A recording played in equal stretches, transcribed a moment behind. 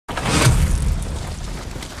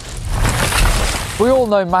We all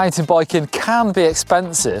know mountain biking can be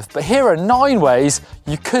expensive, but here are 9 ways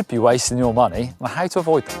you could be wasting your money and how to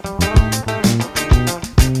avoid them.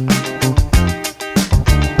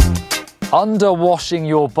 Underwashing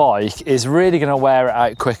your bike is really going to wear it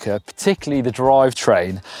out quicker, particularly the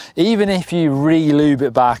drivetrain. Even if you re-lube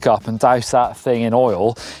it back up and douse that thing in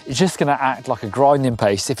oil, it's just going to act like a grinding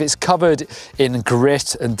paste. If it's covered in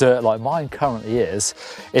grit and dirt like mine currently is,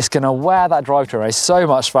 it's going to wear that drivetrain away so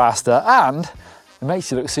much faster, and it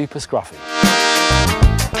makes you look super scruffy.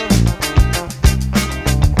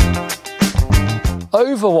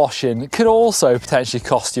 Overwashing could also potentially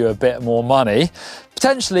cost you a bit more money,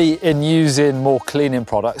 potentially in using more cleaning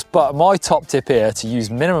products, but my top tip here to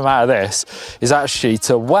use minimum amount of this is actually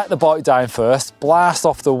to wet the bike down first, blast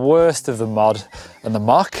off the worst of the mud and the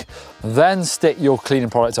muck, then stick your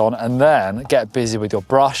cleaning product on and then get busy with your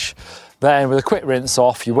brush. Then with a quick rinse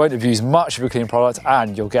off, you won't have used much of your cleaning product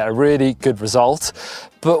and you'll get a really good result.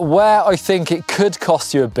 But where I think it could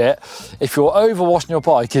cost you a bit if you're overwashing your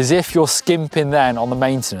bike is if you're skimping then on the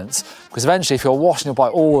maintenance. Because eventually if you're washing your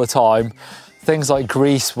bike all the time, things like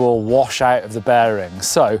grease will wash out of the bearings.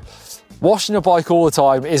 So washing your bike all the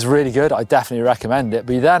time is really good. I definitely recommend it,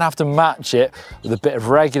 but you then have to match it with a bit of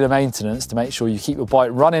regular maintenance to make sure you keep your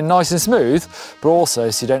bike running nice and smooth, but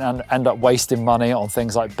also so you don't end up wasting money on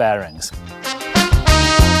things like bearings.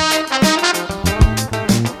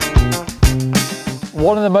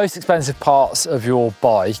 One of the most expensive parts of your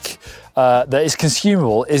bike that is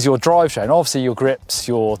consumable is your drivetrain. Obviously your grips,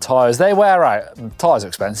 your tyres, they wear out. Tyres are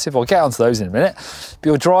expensive, I'll get onto those in a minute. But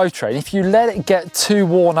your drivetrain, if you let it get too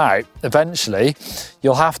worn out, eventually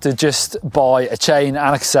you'll have to just buy a chain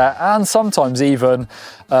and a cassette and sometimes even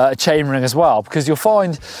a chain ring as well, because you'll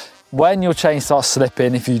find when your chain starts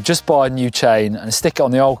slipping, if you just buy a new chain and stick it on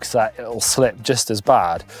the old cassette, it'll slip just as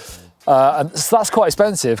bad. And so that's quite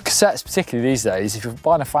expensive. Cassettes, particularly these days, if you're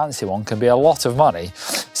buying a fancy one, can be a lot of money.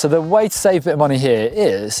 So the way to save a bit of money here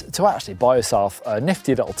is to actually buy yourself a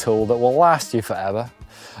nifty little tool that will last you forever.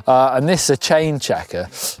 And this is a chain checker.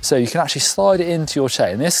 So you can actually slide it into your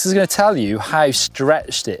chain. This is going to tell you how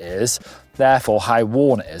stretched it is, therefore how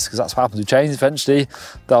worn it is, because that's what happens with chains. Eventually,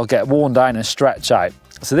 they'll get worn down and stretch out.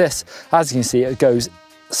 So this, as you can see, it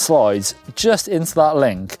slides just into that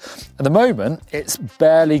link. At the moment, it's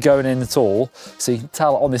barely going in at all. So you can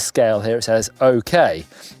tell on this scale here, it says okay.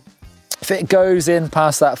 If it goes in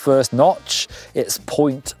past that first notch, it's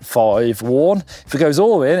 0.5 worn. If it goes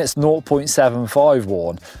all the way in, it's 0.75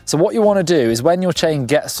 worn. So what you want to do is when your chain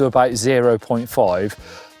gets to about 0.5,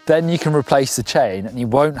 then you can replace the chain and you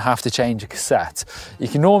won't have to change a cassette. You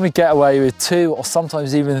can normally get away with 2 or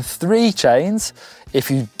sometimes even 3 chains if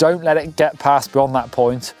you don't let it get past beyond that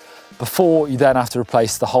point before you then have to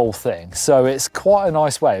replace the whole thing. So it's quite a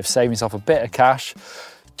nice way of saving yourself a bit of cash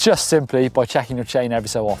just simply by checking your chain every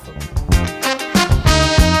so often.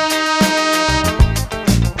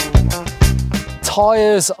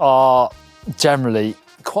 Tyres are generally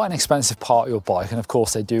quite an expensive part of your bike, and of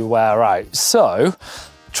course they do wear out. So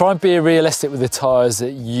try and be realistic with the tyres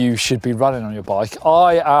that you should be running on your bike.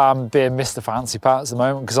 I am being Mr. Fancy Pants at the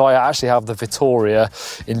moment because I actually have the Vittoria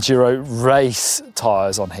Enduro race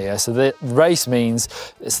tyres on here. So the race means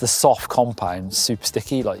it's the soft compound, super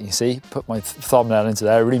sticky, like you can see. Put my thumbnail into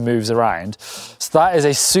there, it really moves around. So that is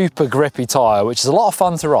a super grippy tyre, which is a lot of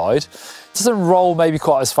fun to ride. It doesn't roll maybe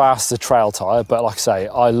quite as fast as a trail tyre, but like I say,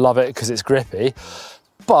 I love it because it's grippy.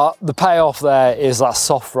 But the payoff there is that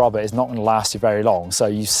soft rubber is not going to last you very long. So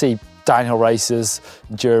you see downhill racers,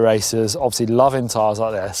 enduro racers, obviously loving tyres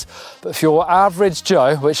like this. But if you're average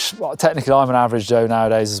Joe, which well, technically I'm an average Joe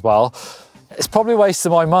nowadays as well, it's probably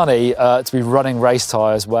wasting my money to be running race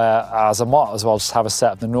tyres, whereas I might as well just have a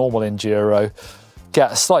set of the normal enduro,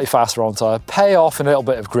 get a slightly faster on tyre, pay off a little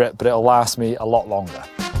bit of grip, but it'll last me a lot longer.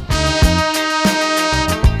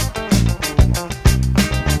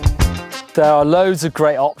 There are loads of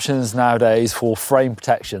great options nowadays for frame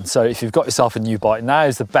protection. So if you've got yourself a new bike, now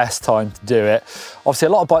is the best time to do it. Obviously,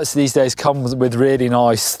 a lot of bikes these days come with really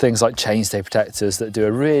nice things like chainstay protectors that do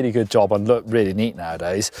a really good job and look really neat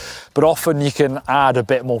nowadays. But often you can add a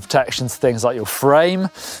bit more protection to things like your frame.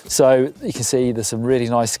 So you can see there's some really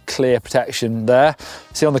nice clear protection there.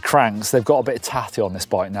 See on the cranks, they've got a bit of tatty on this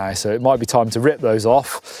bike now. So it might be time to rip those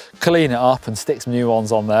off, clean it up and stick some new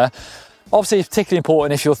ones on there. Obviously, it's particularly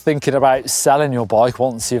important if you're thinking about selling your bike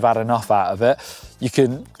once you've had enough out of it. You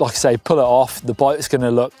can, like I say, pull it off. The bike's going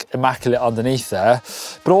to look immaculate underneath there.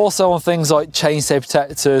 But also on things like chainstay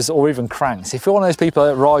protectors or even cranks. If you're one of those people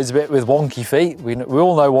that rides a bit with wonky feet, we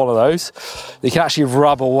all know one of those. They can actually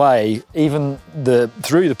rub away even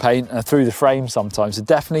through the paint and through the frame sometimes. So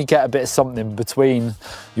definitely get a bit of something between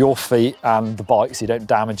your feet and the bike so you don't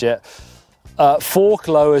damage it. Fork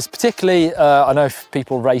lowers, particularly, I know if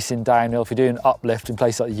people racing downhill, if you're doing uplift in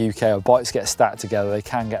places like the UK, or bikes get stacked together, they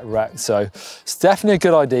can get wrecked. So it's definitely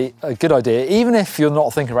a good idea. Even if you're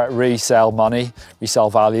not thinking about resale money,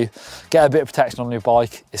 resale value, get a bit of protection on your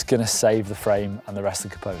bike. It's going to save the frame and the rest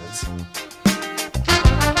of the components.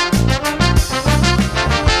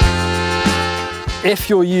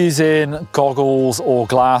 If you're using goggles or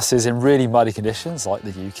glasses in really muddy conditions like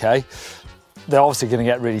the UK, they're obviously going to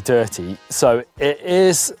get really dirty. So it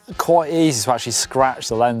is quite easy to actually scratch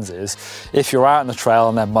the lenses. If you're out on the trail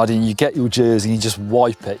and they're muddy and you get your jersey and you just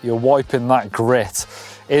wipe it, you're wiping that grit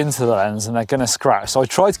into the lens and they're going to scratch. So I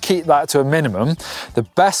try to keep that to a minimum. The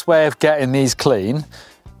best way of getting these clean,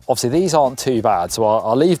 obviously these aren't too bad, so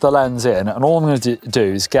I'll leave the lens in, and all I'm going to do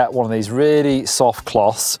is get one of these really soft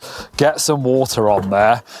cloths, get some water on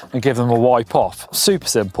there and give them a wipe off. Super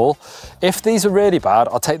simple. If these are really bad,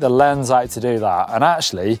 I'll take the lens out to do that, and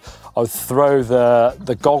actually I'll throw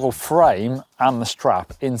the goggle frame and the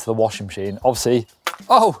strap into the washing machine. Obviously,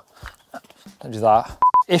 oh, don't do that.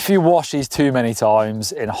 If you wash these too many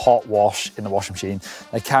times in a hot wash in the washing machine,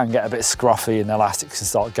 they can get a bit scruffy and the elastics can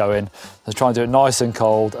start going. So try and do it nice and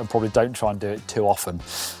cold, and probably don't try and do it too often.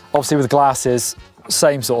 Obviously with glasses,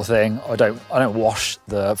 same sort of thing. I don't wash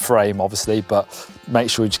the frame obviously, but make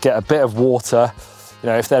sure you just get a bit of water. You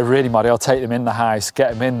know, if they're really muddy, I'll take them in the house,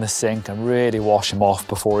 get them in the sink and really wash them off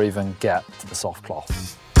before I even get to the soft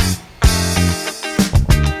cloth.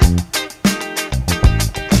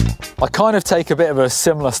 I kind of take a bit of a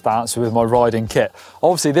similar stance with my riding kit.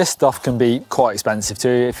 Obviously this stuff can be quite expensive too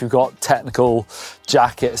if you've got technical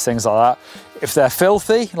jackets, things like that. If they're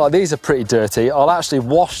filthy, like these are pretty dirty, I'll actually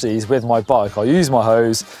wash these with my bike. I'll use my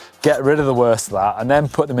hose, get rid of the worst of that, and then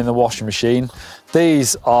put them in the washing machine.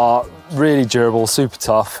 These are really durable, super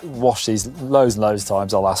tough. Wash these loads and loads of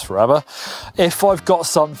times, they'll last forever. If I've got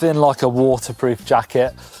something like a waterproof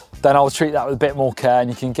jacket, then I'll treat that with a bit more care, and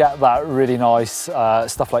you can get that really nice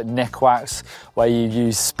stuff like Nick Wax, where you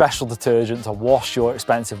use special detergent to wash your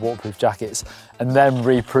expensive waterproof jackets and then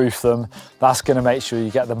reproof them. That's going to make sure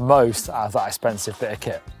you get the most out of that expensive bit of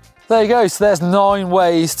kit. There you go, so there's 9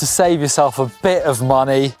 ways to save yourself a bit of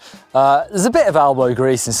money. There's a bit of elbow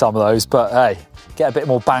grease in some of those, but hey, get a bit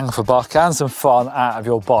more bang for buck and some fun out of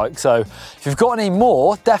your bike. So if you've got any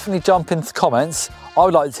more, definitely jump into the comments. I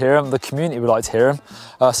would like to hear them, the community would like to hear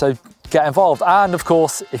them. So get involved. And of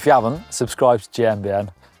course, if you haven't, subscribe to GMBN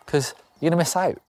because you're gonna miss out.